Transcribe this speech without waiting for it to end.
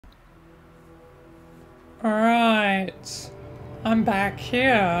Alright. I'm back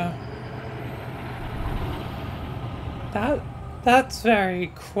here. That's very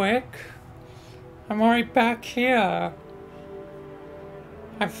quick. I'm right back here.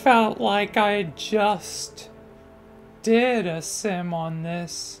 I felt like I just did a sim on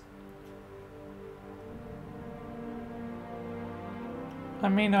this. I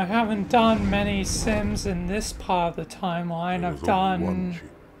mean, I haven't done many sims in this part of the timeline. I've done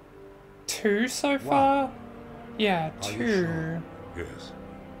 2 so far? Yeah, 2. Sure? Yes.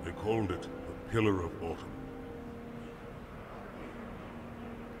 They called it the Pillar of Autumn.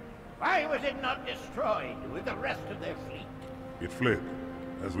 Why was it not destroyed with the rest of their fleet? It fled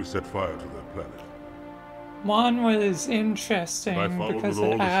as we set fire to their planet. One was interesting because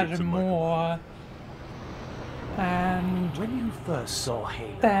it had more. And when you first saw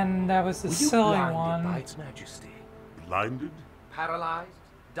Halo, then there was the silly one. By its majesty? Blinded? Paralyzed?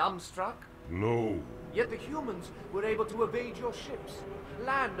 Dumbstruck? No. Yet the humans were able to evade your ships,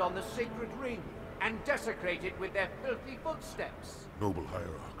 land on the sacred ring, and desecrate it with their filthy footsteps. Noble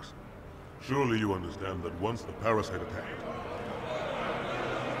hierarchs, surely you understand that once the parasite attacked...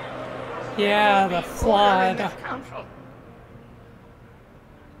 Yeah, the flood.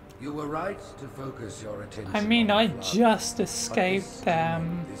 You were right to focus your attention. I mean, I flood, just escaped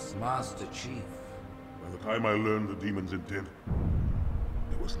them. This Master Chief. By the time I learned the demon's intent,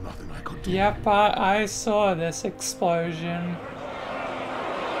 there was nothing I could do. Yep, I saw this explosion.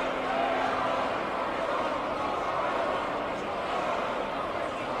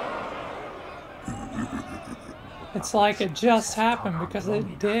 It's like it just happened because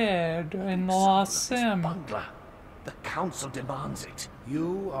it did in the last sim. The council demands it.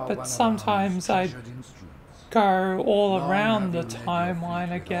 You are But sometimes I go all around the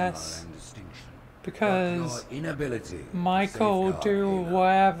timeline, I guess. Because Michael will do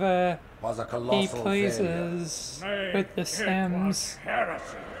whatever he pleases with the Sims.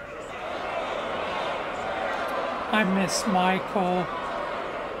 I miss Michael.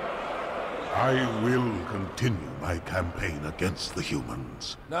 I will continue my campaign against the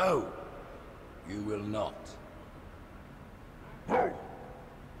humans. No, you will not.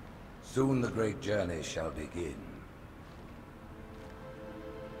 Soon the great journey shall begin.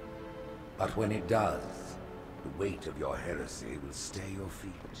 But when it does, the weight of your heresy will stay your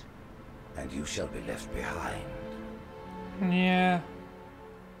feet, and you shall be left behind. Yeah.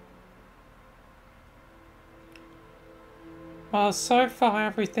 Well, so far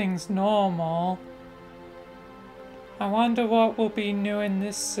everything's normal. I wonder what will be new in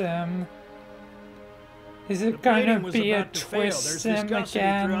this sim. Is it gonna be a twist sim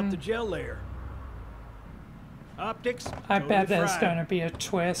again? The gel layer. Optics? I bet there's fried. gonna be a And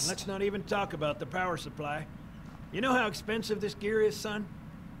twist. let's not even talk about the power supply. You know how expensive this gear is, son?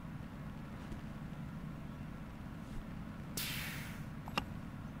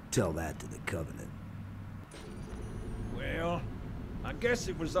 Tell that to the Covenant. Well, I guess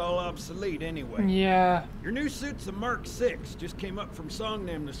it was all obsolete anyway. Yeah. Your new suit's a Mark 6. Just came up from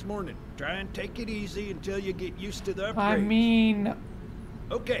Songnam this morning. Try and take it easy until you get used to the upgrades. I mean,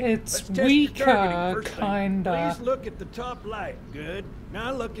 okay, it's let's test your weaker, targeting first thing. kinda. Please look at the top light. Good.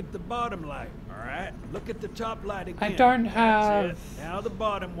 Now look at the bottom light. All right. Look at the top light again. I don't That's have it. Now the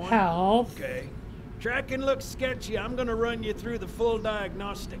bottom one. health. Okay. Tracking looks sketchy. I'm gonna run you through the full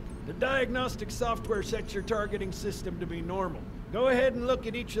diagnostic. The diagnostic software sets your targeting system to be normal. Go ahead and look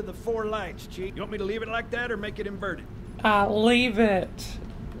at each of the 4 lights, Chief. You want me to leave it like that or make it inverted? Leave it.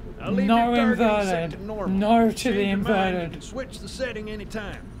 I'll leave No your targeting set inverted. to normal. No to Change the your mind, you inverted. can switch the setting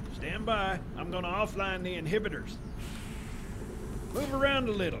anytime. Stand by. I'm gonna offline the inhibitors. Move around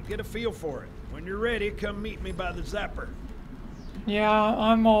a little. Get a feel for it. When you're ready, come meet me by the zapper. Yeah,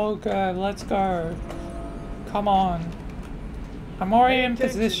 I'm all good. Let's go. Come on. I'm already in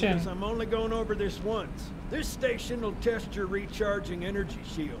position. Because I'm only going over this once. This station will test your recharging energy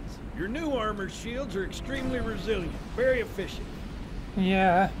shields. Your new armor shields are extremely resilient, very efficient.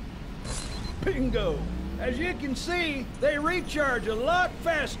 Yeah. Bingo! As you can see, they recharge a lot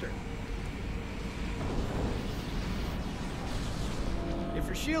faster. If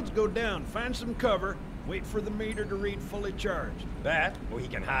your shields go down, find some cover, wait for the meter to read fully charged. That, or he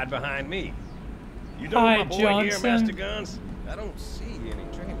can hide behind me. You know Hi, my boy Johnson. here, Master Guns? I don't see any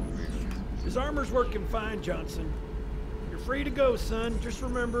training wheels. His armor's working fine, Johnson. You're free to go, son. Just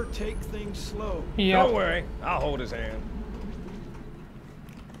remember, take things slow. Yep. Don't worry, I'll hold his hand.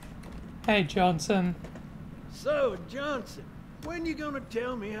 Hey, Johnson. So, Johnson, when you gonna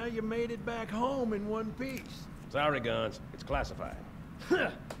tell me how you made it back home in one piece? Sorry, Guns, it's classified.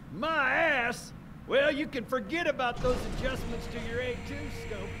 My ass! Well, you can forget about those adjustments to your A2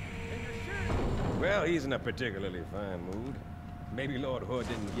 scope, and you're sure... Well, Well, he's in a particularly fine mood. Maybe Lord Hood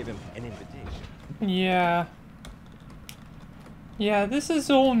didn't give him an invitation. Yeah. Yeah, this is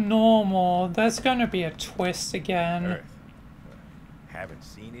all normal. There's gonna be a twist again. Earth. Haven't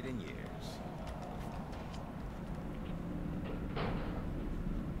seen it in years.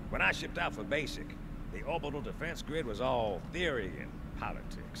 When I shipped out for basic, the orbital defense grid was all theory and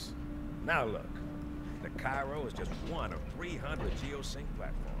politics. Now look, the Cairo is just one of 300 geosync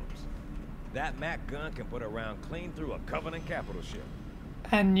platforms. That Mac gun can put a round clean through a Covenant capital ship.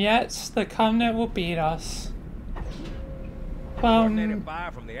 And yet, the Covenant will beat us. Well,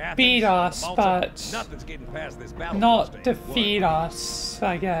 beat us, but nothing's getting past this battle not defeat us,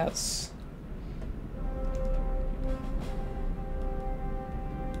 I guess.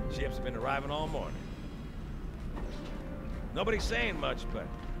 Ships have been arriving all morning. Nobody's saying much, but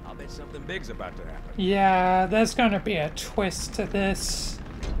I'll bet something big's about to happen. Yeah, there's gonna be a twist to this.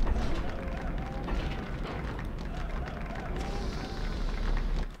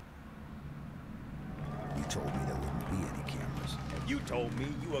 You told me there wouldn't be any cameras. And you told me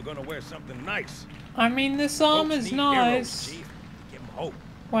you were gonna wear something nice. I mean, this arm is nice. Heroes, Chief. Give 'em hope.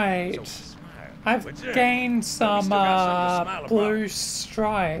 Wait, So smile. I've gained some blue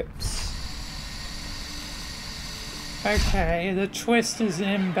stripes. Okay, the twist is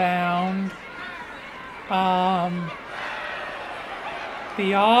inbound.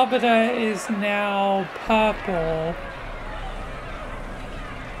 The Arbiter is now purple.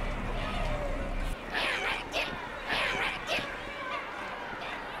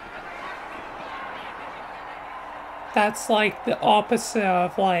 That's like the opposite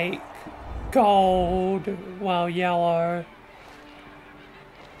of like gold, well, yellow.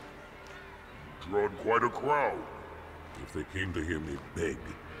 Drawn quite a crowd. If they came to hear me beg,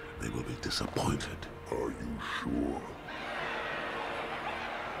 they will be disappointed. Are you sure?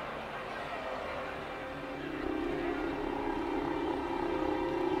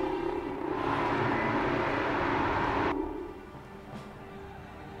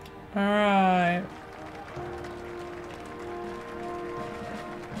 Alright.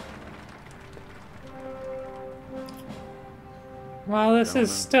 Well, this is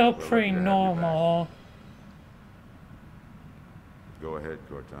still pretty normal. Go ahead,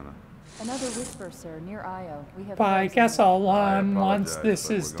 Cortana. Another whisper, sir, near Io. We have. But I guess I'll learn once this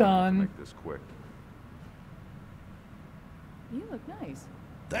is done. Make this quick. You look nice.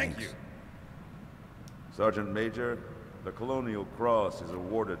 Thank you. Sergeant Major, the Colonial Cross is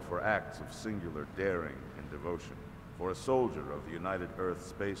awarded for acts of singular daring and devotion. For a soldier of the United Earth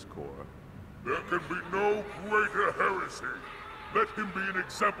Space Corps. There can be no greater heresy. Let him be an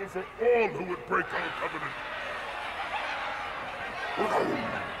example for all who would break our covenant.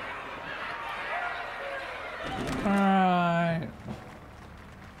 Alright.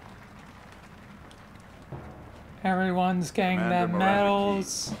 Everyone's getting their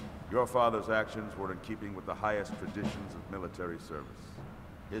medals. Your father's actions were in keeping with the highest traditions of military service.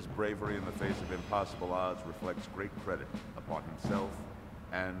 His bravery in the face of impossible odds reflects great credit upon himself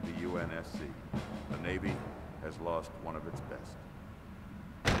and the UNSC. The Navy has lost one of its best.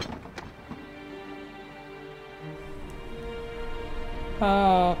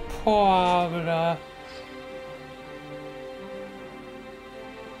 Oh, poor Arbiter.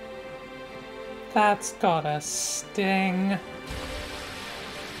 That's gotta sting.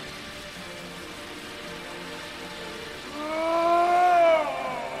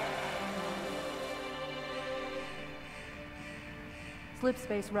 Slip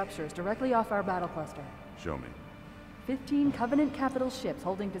space ruptures directly off our battle cluster. Show me. 15 Covenant capital ships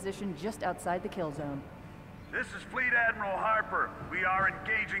holding position just outside the kill zone. This is Fleet Admiral Harper. We are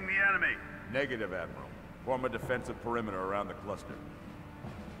engaging the enemy. Negative, Admiral. Form a defensive perimeter around the cluster.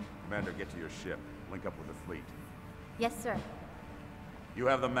 Commander, get to your ship. Link up with the fleet. Yes, sir. You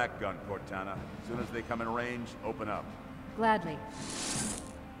have the Mac gun, Cortana. As soon as they come in range, open up. Gladly.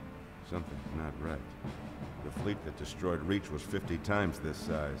 Something's not right. The fleet that destroyed Reach was 50 times this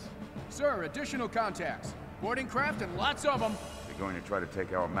size. Sir, additional contacts. Boarding craft and lots of them. They're going to try to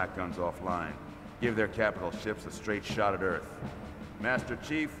take our Mac guns offline. Give their capital ships a straight shot at Earth. Master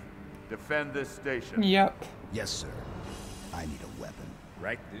Chief, defend this station. Yep. Yes, sir. I need a weapon.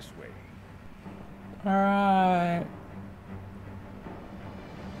 Right this way. Alright.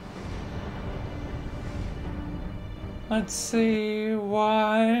 Let's see what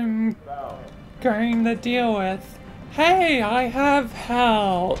I'm going to deal with. Hey, I have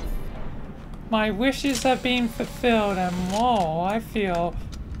health. My wishes have been fulfilled and whoa, I feel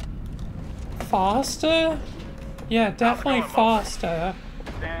faster? Yeah, definitely faster.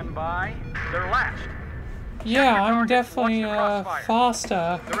 Stand by. They're last. Yeah, I'm definitely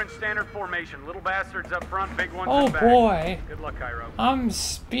faster. They're in standard formation. Little bastards up front, big ones Oh in back. boy. Good luck, Cairo. I'm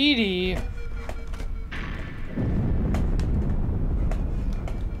speedy.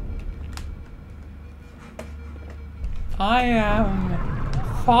 I am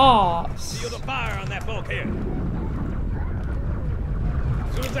fast. Feel the fire on that bulkhead.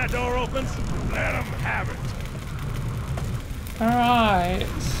 As soon as that door opens, let them have it. Alright.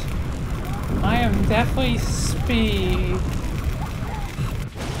 I am definitely speed.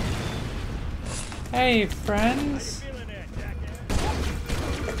 Hey, friends.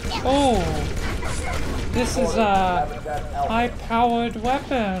 Oh, this is a high-powered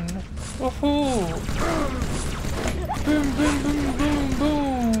weapon. Woohoo! Boom, boom, boom, boom,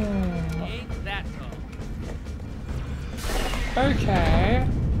 boom. Okay.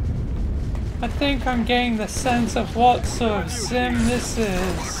 I think I'm getting the sense of what sort of sim this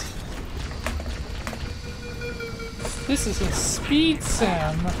is. This is a speed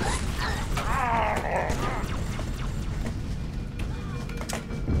sim.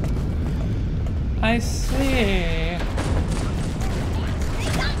 I see.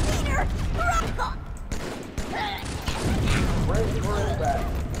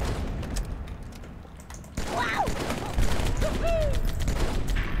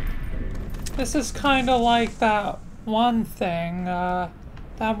 This is kind of like that one thing,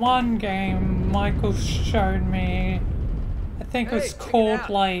 that one game Michael showed me. I think it was called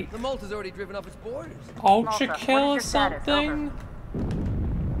like the Malta's already driven off its borders. Ultra Kill or something.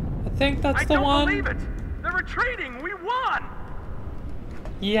 I think that's the one. I don't believe it. They're retreating. We won.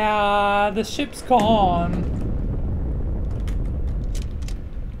 Yeah, the ship's gone.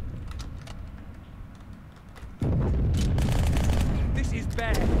 This is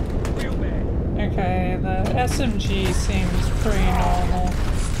bad. Real bad. Okay, the SMG seems pretty normal.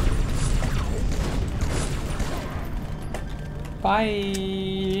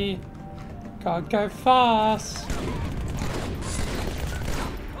 Bye. Gotta go fast.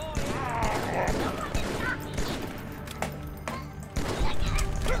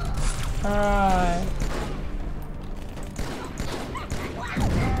 Alright.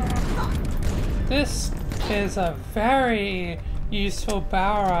 This is a very useful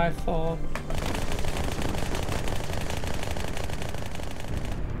bow rifle.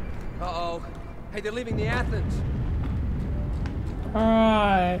 Uh-oh. Hey, they're leaving the Athens.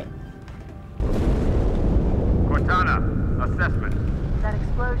 Alright. Cortana, assessment. That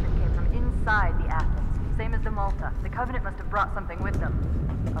explosion came from inside the Athens, same as the Malta. The Covenant must have brought something with them.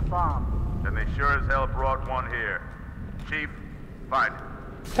 A bomb. Then they sure as hell brought one here. Chief, find it.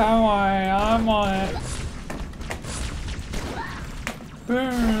 Don't worry, I'm on it.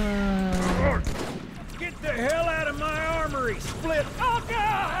 Boom. Get the hell out of my armory, split. Oh,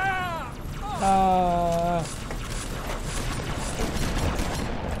 God!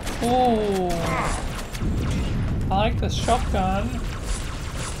 Oh. I like the shotgun.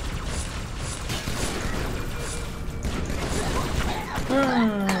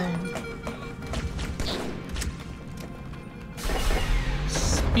 Boom.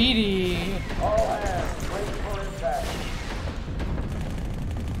 Speedy. All hands, wait for impact.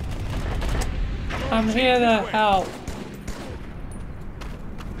 I'm here to help.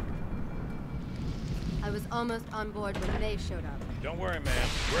 I was almost on board when they showed up. Don't worry, man.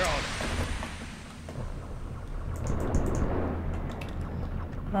 We're on it.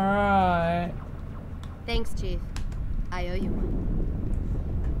 Alright. Thanks, Chief. I owe you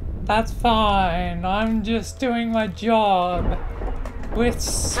one. That's fine. I'm just doing my job. With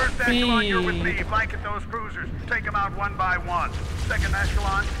First echelon, you're with me. speed. Blanket those cruisers. Take them out one by one. Second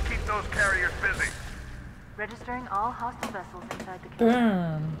echelon, keep those carriers busy. Registering all hostile vessels inside the kill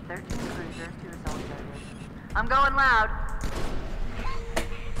zone. Boom. 13 cruisers, 2 assault carriers. I'm going loud.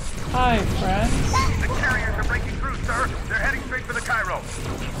 Hi, friends. The carriers are breaking through, sir. They're heading straight for the Cairo.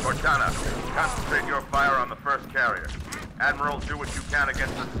 Cortana, concentrate your fire on the first carrier. Admiral, do what you can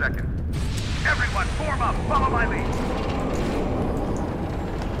against the second. Everyone, form up. Follow my lead.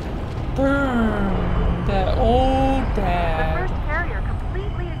 Boom. They're all The dead. first carrier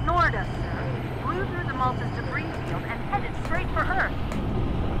completely ignored us, sir. Flew through the Malta's debris field and headed straight for Earth.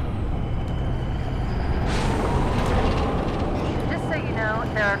 Just so you know,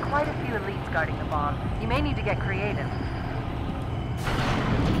 there are quite a few elites guarding the bomb. You may need to get creative.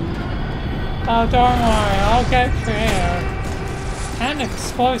 Oh, don't worry. I'll get creative. And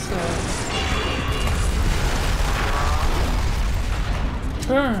explosive.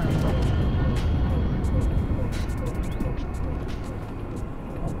 Boom.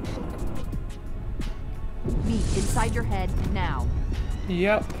 Me inside your head now.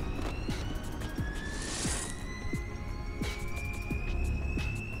 Yep.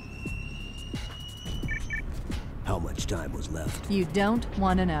 How much time was left? You don't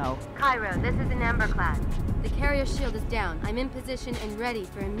want to know. Cairo, this is an Ember class. The carrier shield is down. I'm in position and ready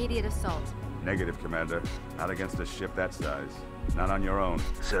for immediate assault. Negative, Commander. Not against a ship that size. Not on your own.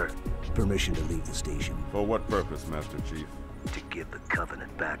 Sir, permission to leave the station. For what purpose, Master Chief? To give the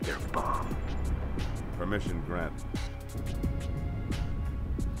Covenant back their bomb. Permission granted.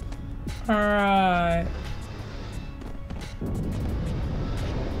 Alright.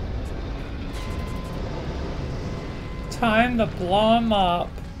 Time to blow him up.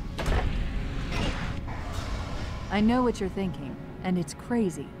 I know what you're thinking, and it's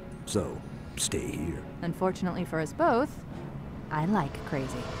crazy. So, stay here. Unfortunately for us both, I like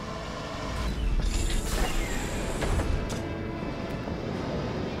crazy.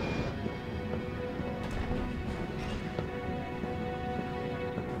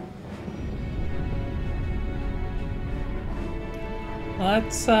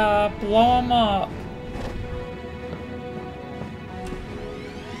 Let's blow him up.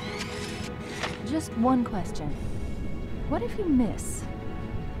 Just one question. What if you miss?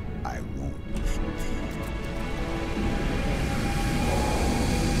 I won't.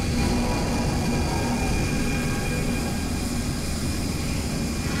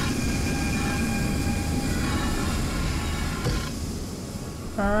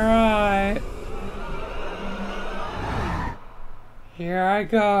 Alright. Here I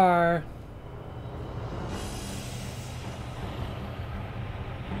go.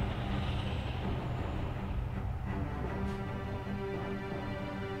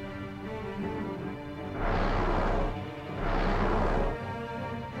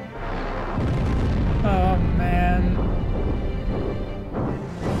 Oh man.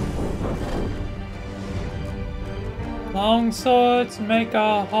 Long swords make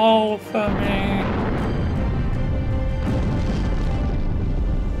a hole for me.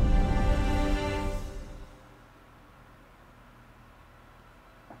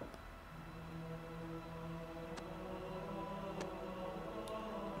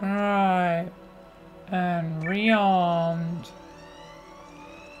 Alright. And rearmed.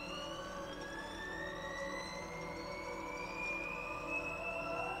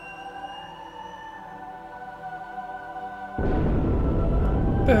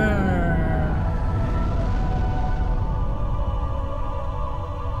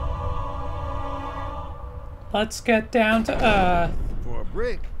 Let's get down to Earth. For a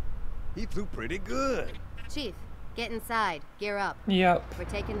brick, he flew pretty good. Chief, get inside. Gear up. Yep. We're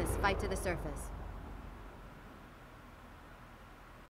taking this fight to the surface.